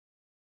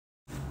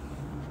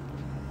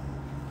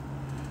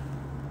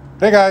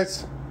Hey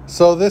guys,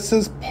 so this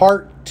is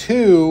part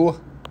 2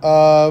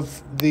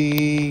 of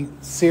the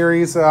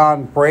series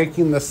on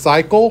breaking the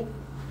cycle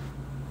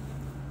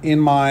in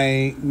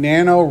my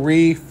Nano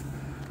Reef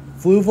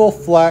Fluval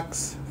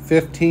Flex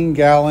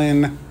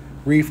 15-gallon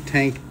reef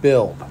tank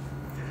build.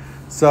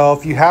 So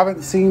if you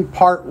haven't seen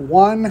part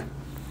 1,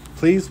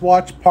 please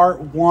watch part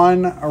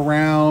 1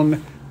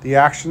 around the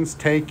actions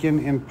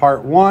taken in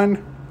part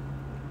 1.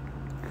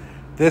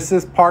 This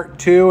is part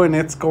 2, and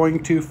it's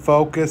going to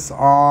focus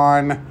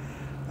on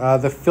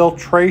the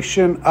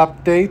filtration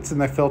updates and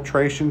the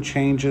filtration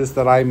changes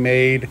that I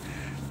made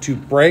to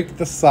break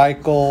the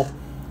cycle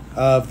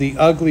of the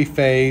ugly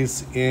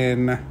phase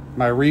in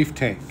my reef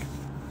tank.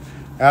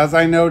 As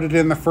I noted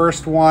in the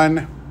first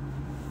one,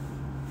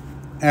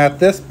 at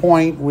this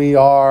point we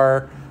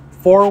are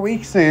 4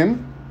 weeks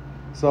in,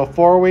 so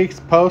 4 weeks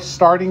post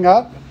starting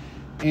up,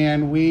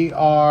 and we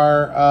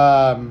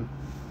are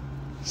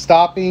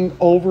stopping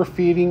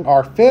overfeeding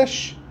our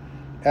fish,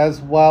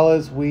 as well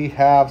as we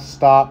have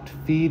stopped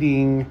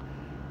feeding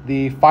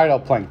the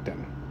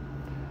phytoplankton.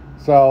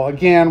 So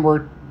again,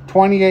 we're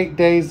 28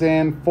 days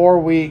in, 4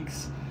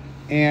 weeks,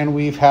 and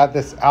we've had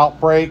this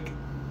outbreak.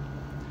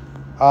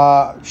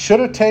 Should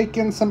have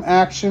taken some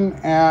action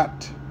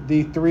at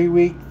the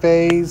 3-week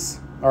phase,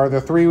 or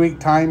the 3-week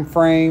time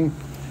frame,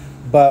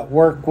 but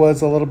work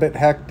was a little bit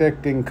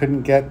hectic and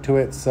couldn't get to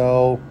it,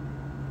 so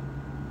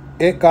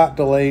it got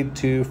delayed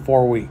to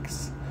 4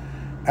 weeks.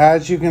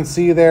 As you can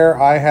see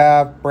there, I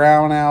have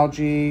brown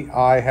algae,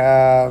 I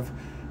have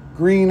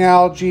green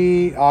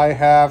algae, I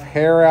have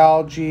hair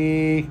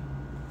algae,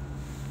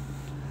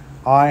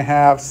 I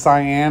have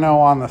cyano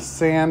on the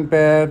sand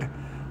bed.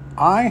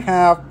 I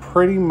have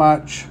pretty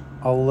much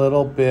a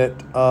little bit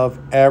of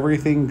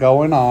everything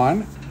going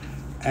on,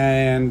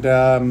 and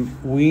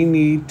we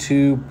need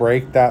to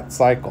break that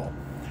cycle.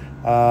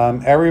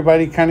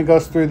 Everybody kind of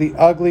goes through the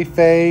ugly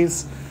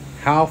phase.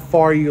 How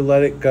far you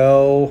let it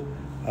go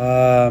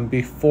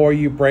before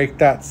you break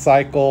that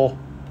cycle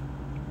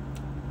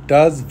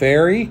does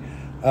vary.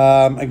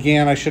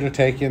 Again, I should have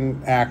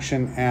taken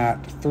action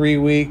at 3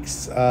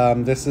 weeks.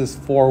 This is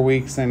 4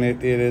 weeks, and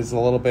it is a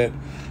little bit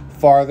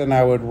farther than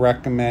I would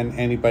recommend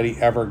anybody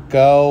ever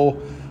go,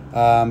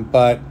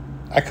 but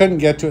I couldn't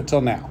get to it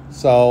till now.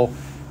 So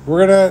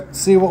we're gonna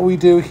see what we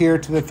do here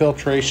to the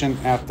filtration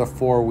at the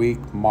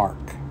 4-week mark.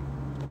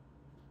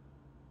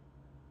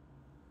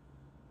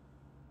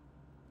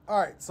 All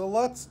right, so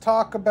let's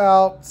talk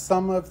about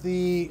some of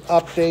the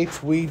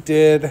updates we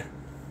did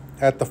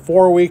at the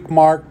 4-week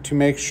mark to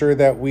make sure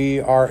that we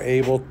are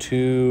able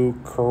to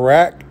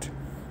correct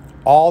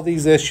all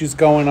these issues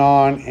going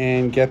on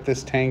and get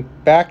this tank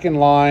back in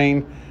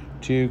line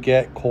to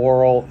get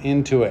coral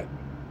into it.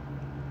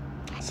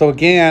 So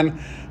again,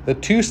 the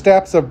 2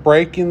 steps of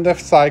breaking the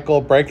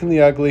cycle, breaking the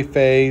ugly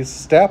phase.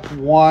 Step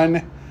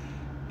 1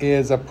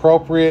 is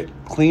appropriate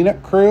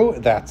cleanup crew.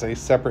 That's a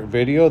separate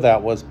video.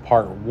 That was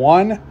part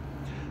 1.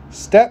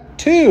 Step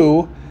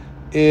 2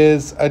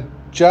 is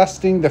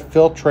adjusting the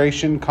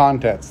filtration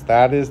contents.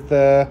 That is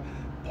the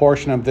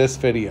portion of this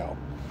video.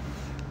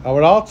 I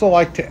would also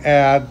like to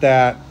add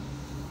that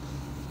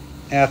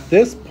at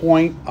this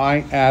point, I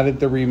added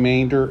the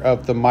remainder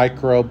of the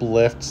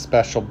Microbe-Lift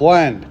Special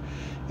Blend.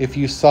 If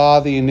you saw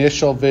the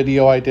initial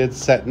video I did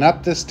setting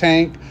up this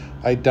tank,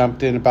 I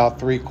dumped in about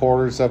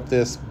 3/4 of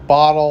this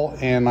bottle,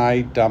 and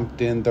I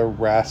dumped in the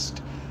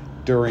rest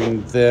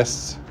during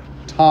this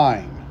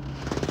time.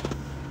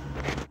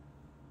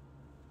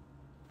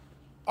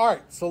 All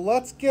right, so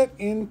let's get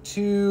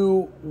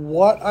into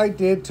what I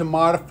did to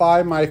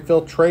modify my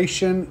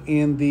filtration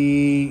in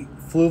the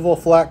Fluval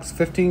Flex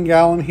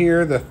 15-gallon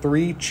here, the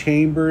 3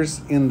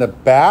 chambers in the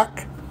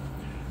back.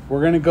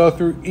 We're going to go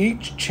through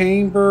each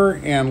chamber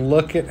and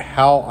look at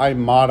how I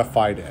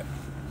modified it.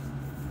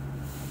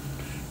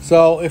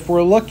 So if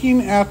we're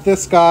looking at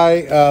this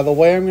guy, the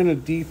way I'm going to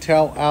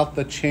detail out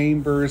the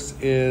chambers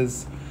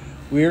is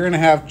we're going to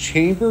have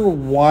chamber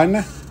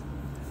 1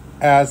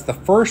 as the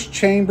first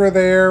chamber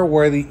there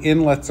where the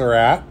inlets are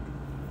at.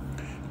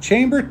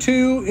 Chamber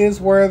 2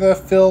 is where the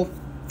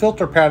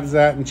filter pad is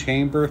at, and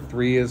chamber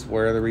 3 is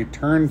where the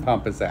return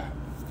pump is at.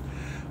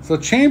 So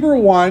chamber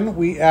 1,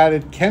 we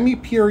added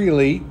ChemiPure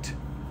Elite,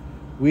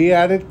 we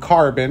added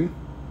carbon,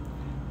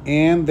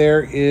 and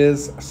there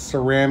is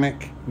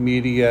ceramic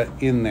media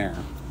in there.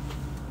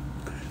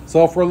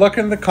 So if we're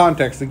looking at the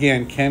context,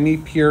 again,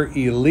 ChemiPure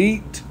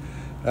Elite,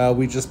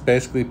 we just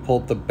basically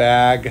pulled the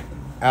bag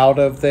out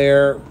of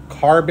there.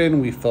 Carbon,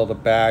 we filled a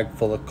bag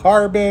full of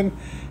carbon,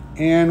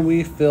 and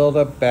we filled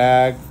a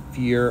bag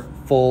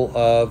full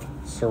of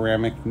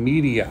ceramic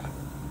media.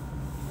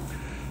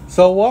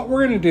 So what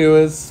we're going to do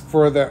is,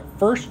 for the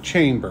first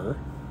chamber,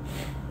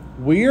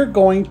 we are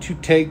going to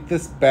take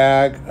this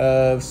bag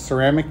of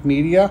ceramic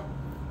media,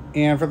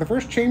 and for the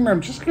first chamber,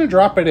 I'm just going to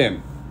drop it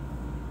in.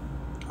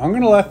 I'm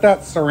going to let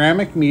that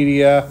ceramic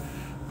media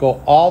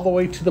go all the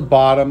way to the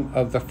bottom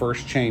of the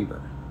first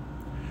chamber.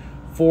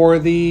 For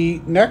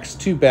the next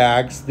 2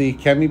 bags, the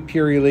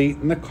ChemiPure Elite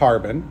and the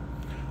carbon,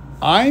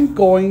 I'm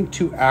going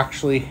to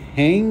actually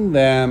hang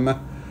them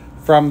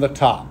from the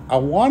top. I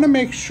want to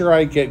make sure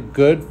I get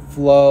good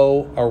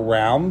flow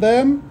around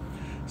them.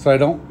 So I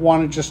don't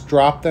want to just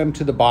drop them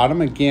to the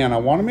bottom. Again, I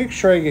want to make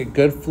sure I get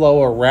good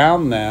flow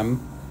around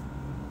them.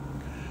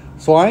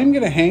 So I'm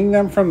going to hang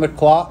them from the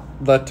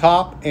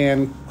top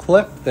and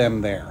clip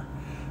them there.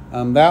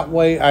 That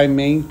way I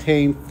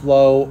maintain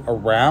flow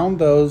around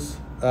those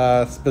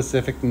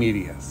specific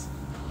medias.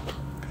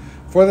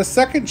 For the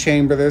second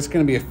chamber, there's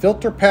going to be a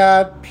filter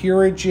pad,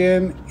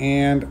 Purigen,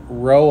 and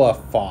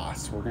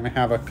RoaFos. We're going to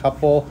have a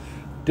couple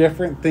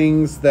different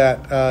things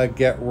that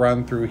get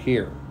run through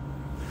here.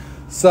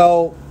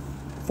 So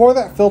for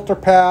that filter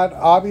pad,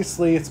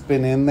 obviously it's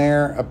been in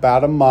there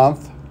about a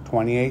month,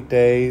 28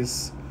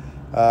 days,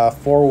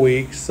 4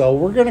 weeks. So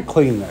we're going to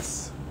clean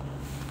this.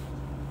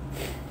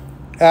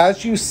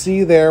 As you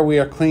see there, we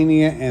are cleaning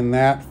it, and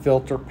that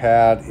filter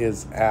pad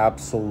is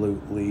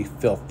absolutely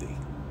filthy.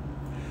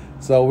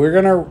 So we're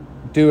going to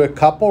do a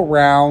couple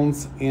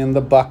rounds in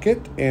the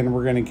bucket, and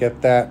we're going to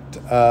get that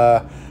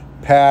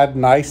pad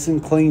nice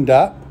and cleaned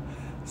up.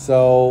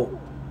 So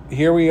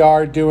here we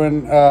are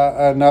doing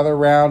another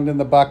round in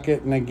the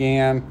bucket, and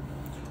again,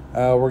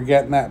 we're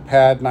getting that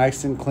pad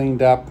nice and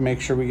cleaned up. Make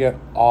sure we get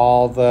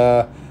all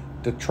the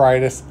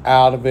detritus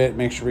out of it.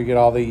 Make sure we get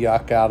all the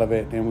yuck out of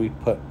it, and we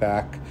put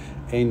back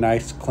a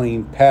nice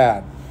clean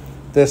pad.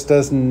 This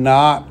does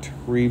not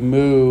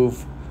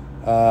remove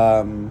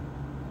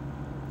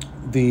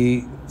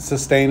the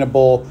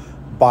sustainable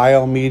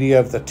biomedia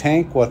of the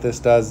tank. What this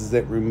does is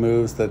it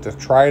removes the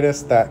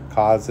detritus that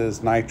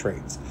causes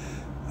nitrates.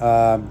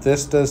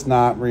 This does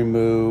not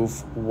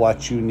remove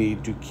what you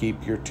need to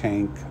keep your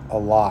tank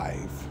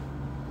alive.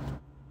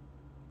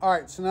 All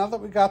right, so now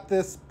that we got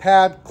this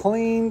pad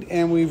cleaned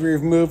and we've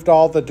removed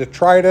all the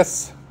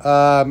detritus,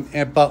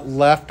 but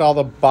left all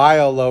the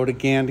bio load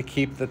again to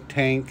keep the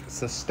tank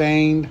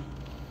sustained.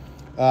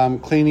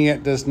 Cleaning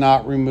it does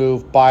not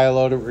remove bio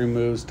load, it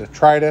removes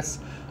detritus.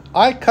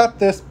 I cut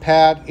this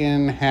pad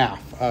in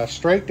half,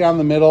 straight down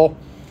the middle,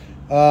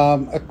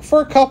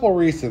 for a couple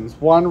reasons.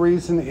 One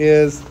reason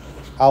is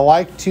I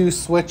like to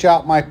switch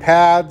out my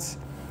pads,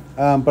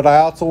 but I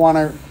also want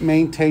to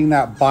maintain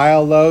that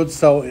bio load.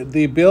 So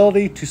the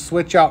ability to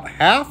switch out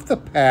half the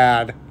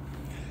pad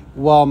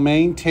while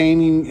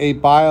maintaining a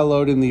bio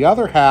load in the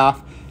other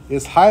half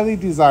is highly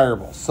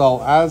desirable.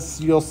 So as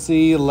you'll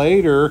see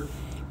later,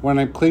 when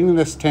I'm cleaning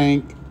this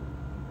tank,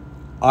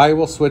 I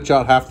will switch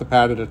out half the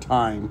pad at a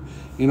time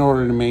in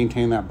order to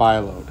maintain that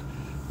bio load.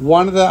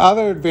 One of the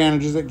other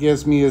advantages it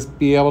gives me is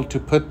be able to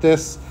put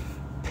this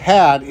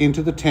pad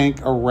into the tank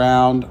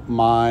around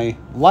my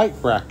light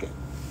bracket.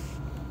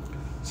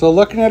 So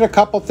looking at a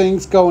couple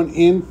things going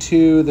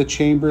into the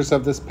chambers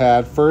of this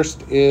pad.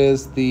 First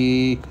is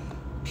the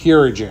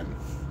Purigen.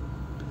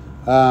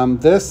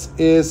 This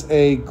is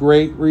a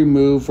great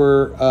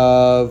remover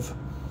of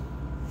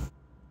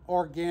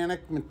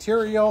organic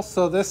material.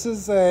 So this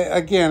is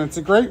again, it's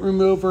a great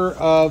remover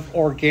of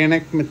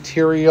organic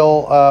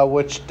material,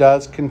 which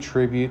does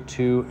contribute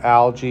to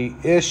algae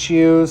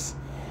issues,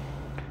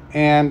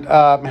 and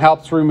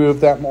helps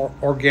remove that more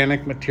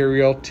organic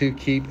material to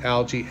keep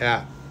algae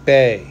at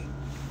bay.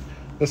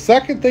 The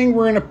second thing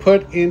we're going to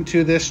put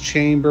into this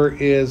chamber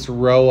is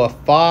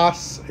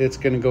RoaFos. It's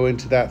going to go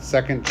into that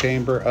second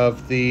chamber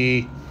of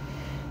the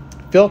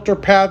filter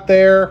pad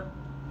there.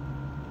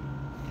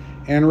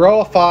 And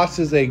RoaFos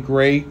is a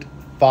great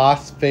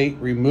phosphate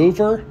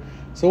remover.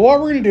 So what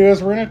we're going to do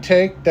is we're going to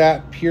take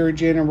that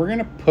Purigen and we're going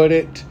to put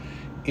it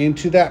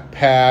into that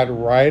pad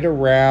right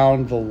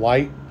around the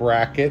light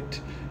bracket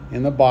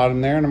in the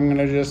bottom there. And I'm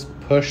going to just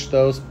push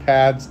those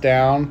pads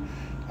down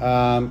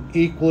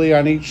equally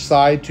on each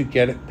side to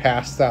get it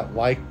past that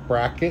light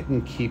bracket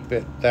and keep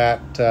it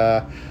that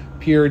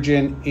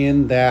Purigen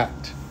in that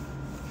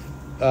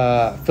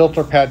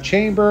filter pad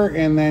chamber.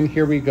 And then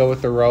here we go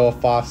with the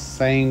RoaFos,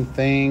 same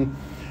thing,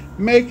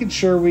 making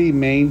sure we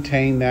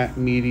maintain that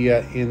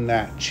media in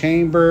that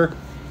chamber.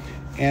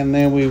 And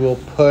then we will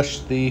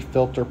push the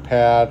filter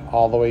pad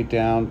all the way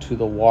down to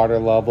the water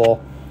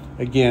level,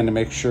 again, to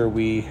make sure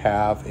we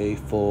have a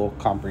full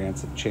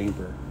comprehensive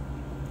chamber.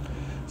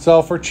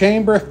 So for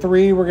chamber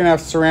 3, we're going to have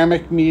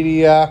ceramic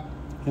media,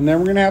 and then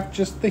we're going to have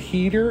just the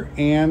heater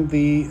and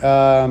the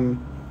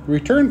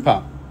return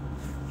pump.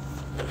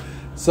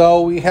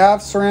 So we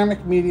have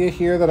ceramic media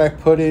here that I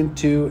put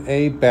into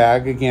a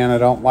bag. Again, I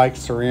don't like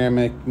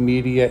ceramic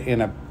media in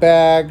a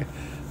bag,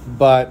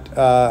 but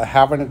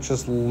having it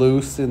just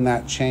loose in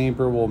that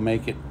chamber will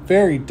make it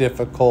very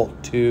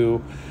difficult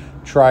to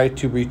try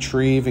to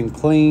retrieve and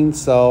clean.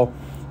 So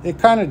it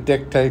kind of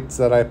dictates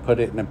that I put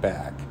it in a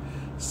bag.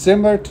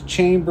 Similar to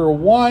chamber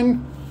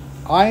 1,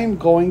 I am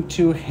going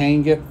to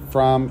hang it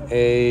from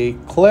a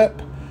clip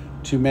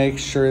to make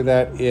sure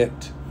that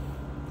it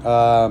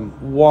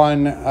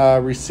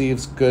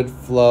receives good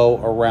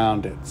flow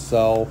around it.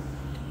 So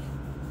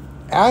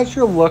as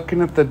you're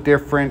looking at the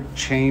different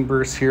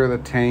chambers here of the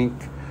tank,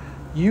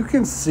 you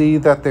can see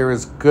that there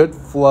is good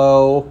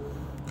flow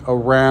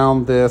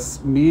around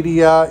this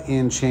media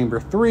in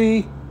chamber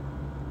 3.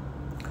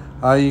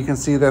 You can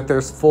see that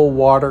there's full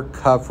water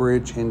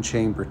coverage in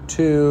chamber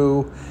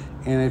 2.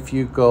 And if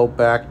you go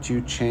back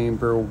to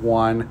chamber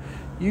 1,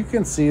 you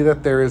can see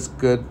that there is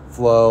good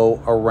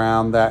flow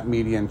around that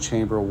media in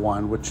chamber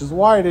 1, which is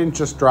why I didn't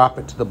just drop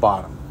it to the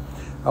bottom.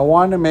 I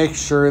wanted to make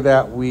sure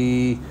that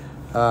we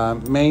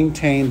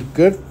maintained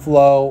good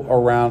flow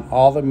around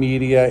all the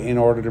media in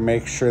order to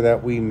make sure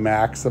that we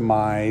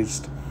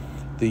maximized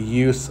the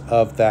use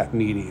of that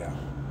media.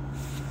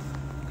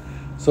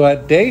 So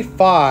at day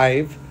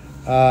 5,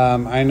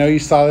 I know you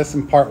saw this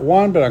in part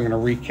 1, but I'm going to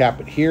recap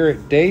it here.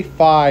 At day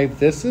 5,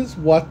 this is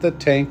what the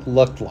tank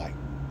looked like.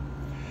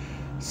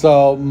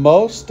 So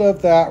most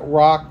of that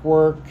rock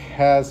work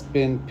has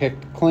been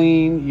picked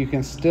clean. You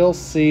can still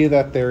see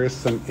that there is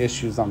some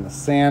issues on the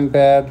sand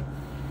bed.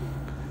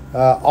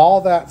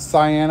 All that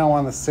cyano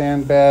on the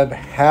sand bed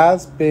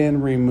has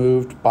been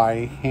removed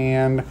by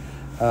hand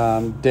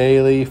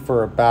daily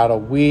for about a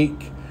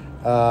week,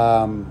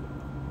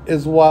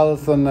 as well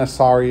as the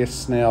Nasarius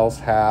snails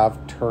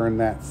have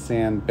turned that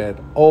sand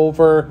bed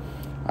over.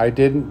 I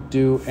didn't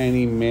do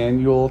any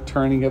manual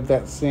turning of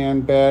that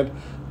sand bed.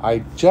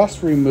 I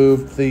just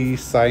removed the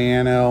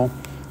cyano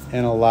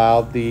and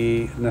allowed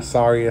the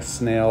Nasarius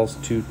snails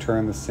to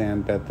turn the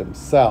sand bed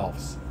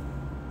themselves.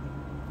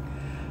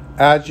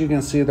 As you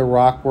can see, the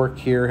rock work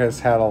here has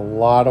had a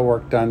lot of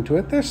work done to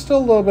it. There's still a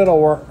little bit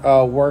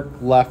of work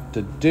left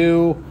to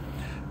do,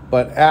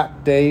 but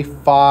at day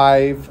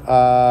 5,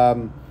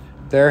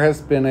 there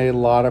has been a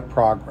lot of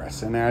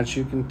progress. And as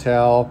you can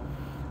tell,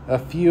 a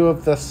few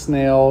of the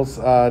snails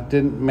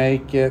didn't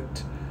make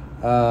it,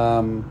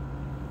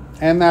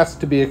 and that's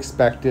to be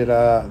expected.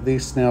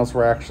 These snails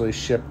were actually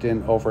shipped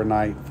in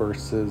overnight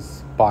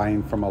versus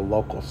buying from a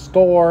local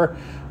store.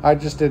 I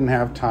just didn't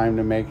have time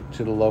to make it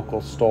to the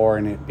local store,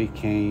 and it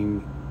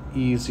became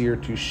easier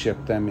to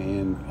ship them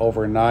in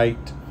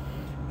overnight.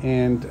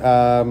 And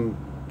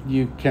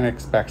you can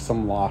expect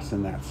some loss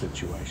in that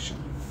situation.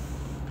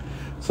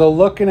 So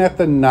looking at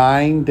the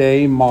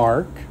 9-day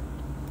mark,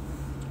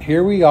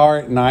 here we are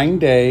at 9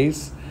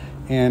 days,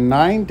 and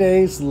 9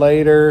 days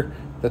later,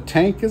 the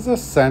tank is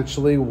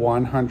essentially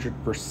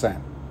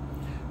 100%.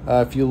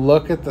 If you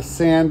look at the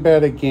sand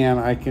bed again,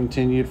 I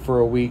continued for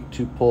a week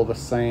to pull the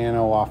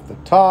cyano off the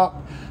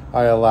top.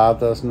 I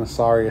allowed those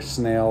Nasarius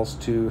snails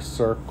to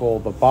circle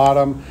the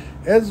bottom,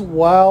 as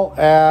well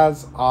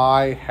as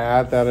I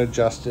had that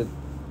adjusted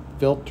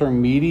filter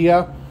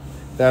media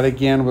that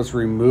again was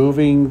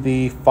removing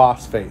the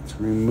phosphates,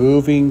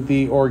 removing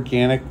the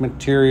organic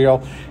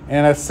material,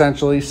 and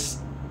essentially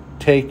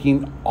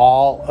taking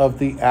all of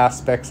the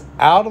aspects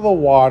out of the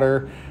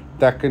water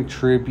that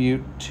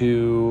contribute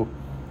to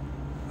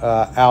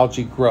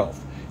algae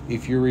growth.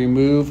 If you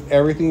remove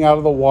everything out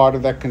of the water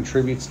that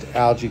contributes to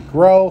algae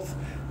growth,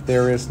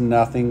 there is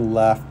nothing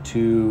left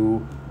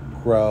to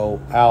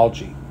grow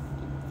algae.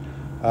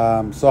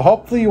 So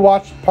hopefully you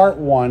watched part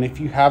 1. If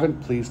you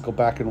haven't, please go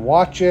back and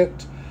watch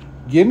it.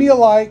 Give me a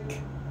like,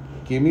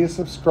 give me a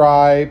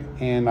subscribe,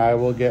 and I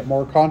will get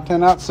more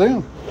content out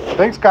soon.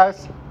 Thanks,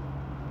 guys.